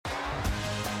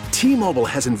T-Mobile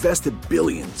has invested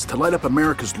billions to light up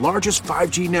America's largest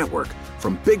 5G network,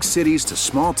 from big cities to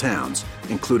small towns,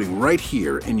 including right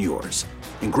here in yours.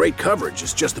 And great coverage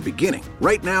is just the beginning.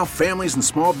 Right now, families and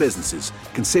small businesses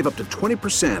can save up to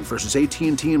 20% versus AT&T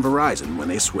and Verizon when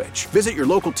they switch. Visit your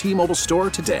local T-Mobile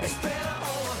store today.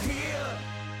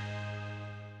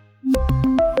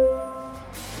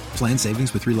 Plan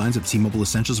savings with 3 lines of T-Mobile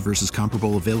Essentials versus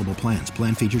comparable available plans.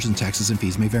 Plan features and taxes and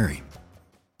fees may vary.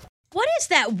 What is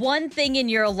that one thing in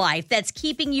your life that's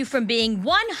keeping you from being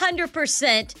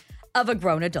 100% of a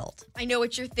grown adult? I know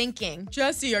what you're thinking.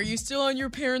 Jesse, are you still on your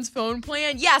parents' phone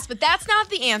plan? Yes, but that's not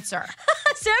the answer.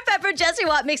 Sarah Pepper, Jesse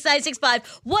Watt, Mix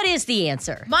 96.5. What is the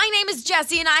answer? My name is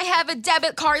Jesse, and I have a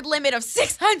debit card limit of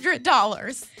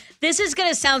 $600. This is going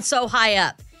to sound so high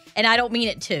up, and I don't mean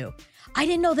it to. I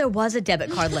didn't know there was a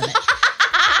debit card limit.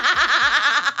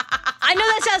 I know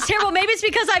that sounds terrible. Maybe it's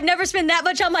because I've never spent that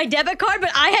much on my debit card,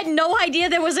 but I had no idea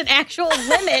there was an actual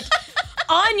limit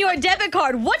on your debit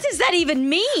card. What does that even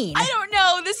mean? I don't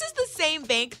know. This is the same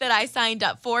bank that I signed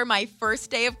up for my first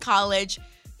day of college,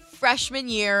 freshman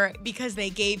year, because they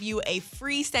gave you a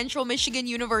free Central Michigan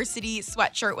University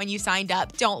sweatshirt when you signed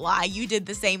up. Don't lie, you did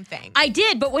the same thing. I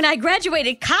did, but when I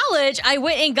graduated college, I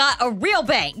went and got a real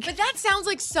bank. But that sounds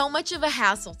like so much of a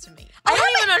hassle to me. I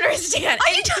don't even understand.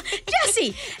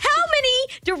 Jesse, how many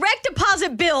direct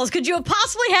deposit bills could you have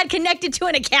possibly had connected to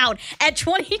an account at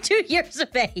 22 years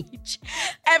of age?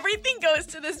 Everything goes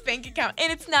to this bank account,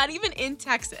 and it's not even in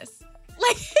Texas.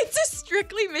 Like, it's a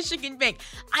strictly Michigan bank.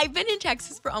 I've been in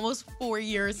Texas for almost 4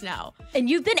 years now. And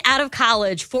you've been out of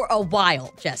college for a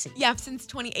while, Jesse. Yeah, since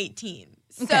 2018.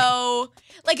 Okay. So,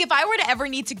 like, if I were to ever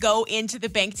need to go into the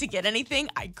bank to get anything,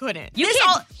 I couldn't. You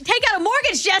can't take out a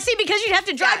mortgage, Jesse, because you'd have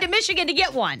to drive to Michigan to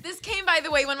get one. This came, by the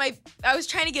way, when I was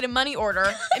trying to get a money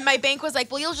order, and my bank was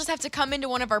like, well, you'll just have to come into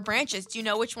one of our branches. Do you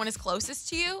know which one is closest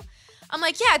to you? I'm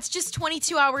like, yeah, it's just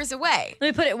 22 hours away. Let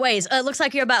me put it ways. It looks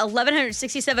like you're about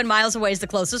 1,167 miles away is the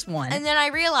closest one. And then I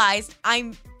realized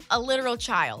I'm a literal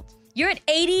child. You're at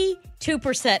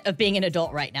 82% of being an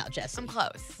adult right now, Jesse. I'm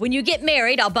close. When you get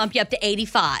married, I'll bump you up to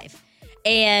 85.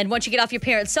 And once you get off your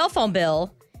parents' cell phone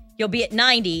bill, you'll be at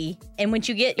 90. And once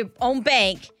you get your own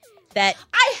bank, I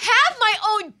have my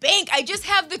own bank. I just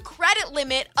have the credit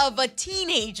limit of a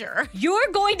teenager. You're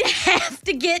going to have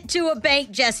to get to a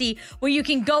bank, Jesse, where you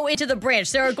can go into the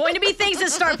branch. There are going to be things that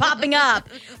start popping up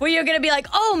where you're going to be like,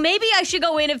 oh, maybe I should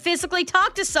go in and physically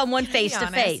talk to someone face to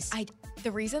face.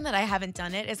 The reason that I haven't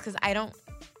done it is because I don't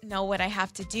know what I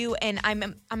have to do, and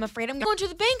I'm afraid I'm going to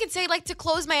the bank and say, like, to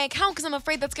close my account because I'm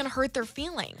afraid that's going to hurt their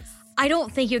feelings. I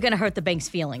don't think you're going to hurt the bank's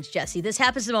feelings, Jesse. This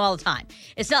happens to them all the time.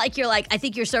 It's not like you're like, I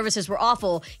think your services were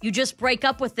awful. You just break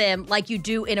up with them like you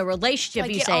do in a relationship.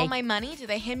 Do I get all my money? Do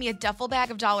they hand me a duffel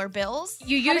bag of dollar bills?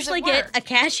 You usually get a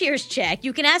cashier's check.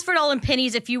 You can ask for it all in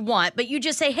pennies if you want, but you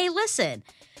just say, hey, listen,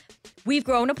 we've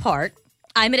grown apart.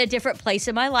 I'm at a different place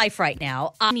in my life right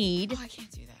now. I need I can't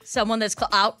do that. Someone that's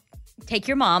out. Take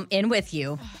your mom in with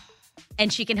you.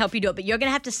 And she can help you do it. But you're going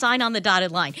to have to sign on the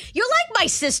dotted line. You're like my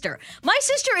sister. My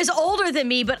sister is older than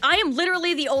me, but I am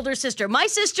literally the older sister. My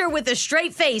sister with a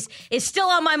straight face is still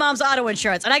on my mom's auto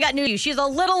insurance. And I got news for you. She's a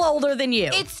little older than you.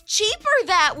 It's cheaper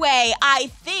that way, I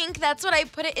think. That's what I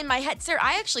put it in my head. Sir,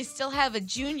 I actually still have a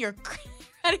junior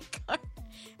credit card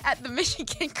at the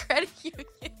Michigan Credit Union.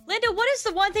 Linda, what is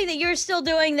the one thing that you're still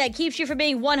doing that keeps you from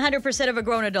being 100% of a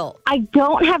grown adult? I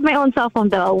don't have my own cell phone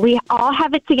bill. We all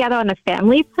have it together on a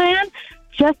family plan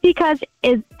just because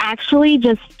it's actually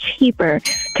just cheaper.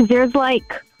 Because there's so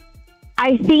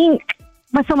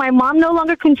my mom no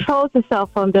longer controls the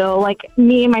cell phone bill like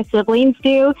me and my siblings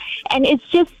do. And it's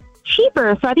just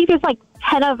cheaper. So I think there's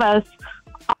 10 of us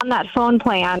on that phone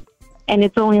plan, and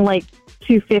it's only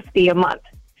 $250 a month.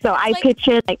 So I pitch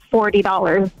in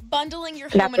 $40. Bundling your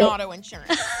home and auto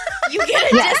insurance. You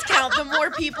get a discount the more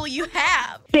people you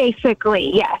have.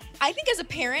 Basically, yes. I think as a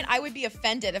parent, I would be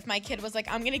offended if my kid was like,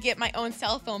 I'm going to get my own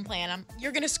cell phone plan.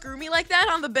 You're going to screw me like that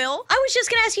on the bill? I was just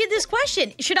going to ask you this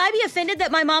question. Should I be offended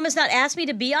that my mom has not asked me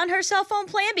to be on her cell phone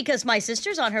plan because my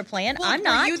sister's on her plan? Well, I'm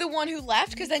not. Were you the one who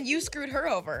left? Because then you screwed her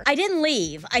over. I didn't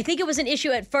leave. I think it was an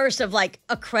issue at first of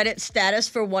a credit status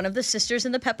for one of the sisters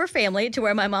in the Pepper family to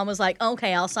where my mom was like,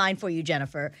 okay, I'll sign for you,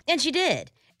 Jennifer. And she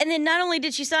did. And then not only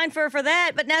did she sign for her for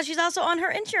that, but now she's also on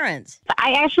her insurance.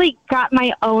 I actually got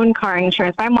my own car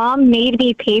insurance. My mom made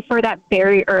me pay for that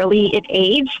very early in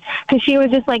age because she was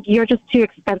just like, you're just too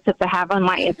expensive to have on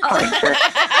my car insurance.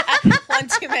 One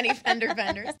too many fender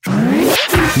benders.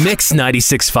 Mix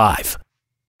 96.5.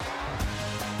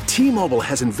 T-Mobile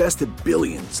has invested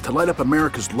billions to light up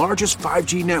America's largest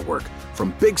 5G network,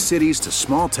 from big cities to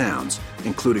small towns,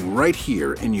 including right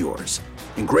here in yours.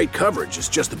 And great coverage is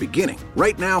just the beginning.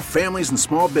 Right now, families and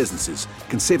small businesses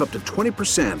can save up to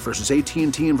 20% versus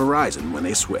AT&T and Verizon when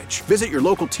they switch. Visit your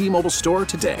local T-Mobile store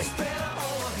today.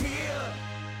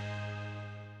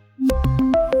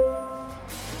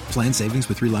 Plan savings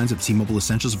with 3 lines of T-Mobile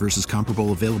Essentials versus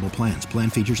comparable available plans. Plan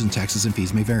features and taxes and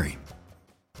fees may vary.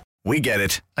 We get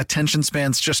it. Attention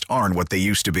spans just aren't what they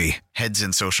used to be. Heads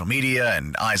in social media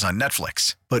and eyes on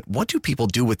Netflix. But what do people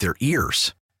do with their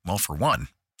ears? Well, for one,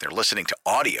 they're listening to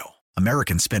audio.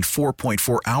 Americans spend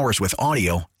 4.4 hours with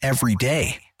audio every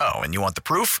day. Oh, and you want the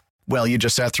proof? Well, you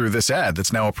just sat through this ad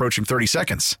that's now approaching 30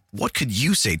 seconds. What could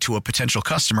you say to a potential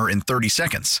customer in 30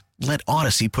 seconds? Let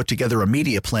Odyssey put together a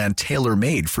media plan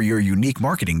tailor-made for your unique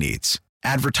marketing needs.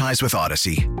 Advertise with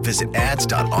Odyssey. Visit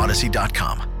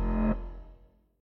ads.odyssey.com.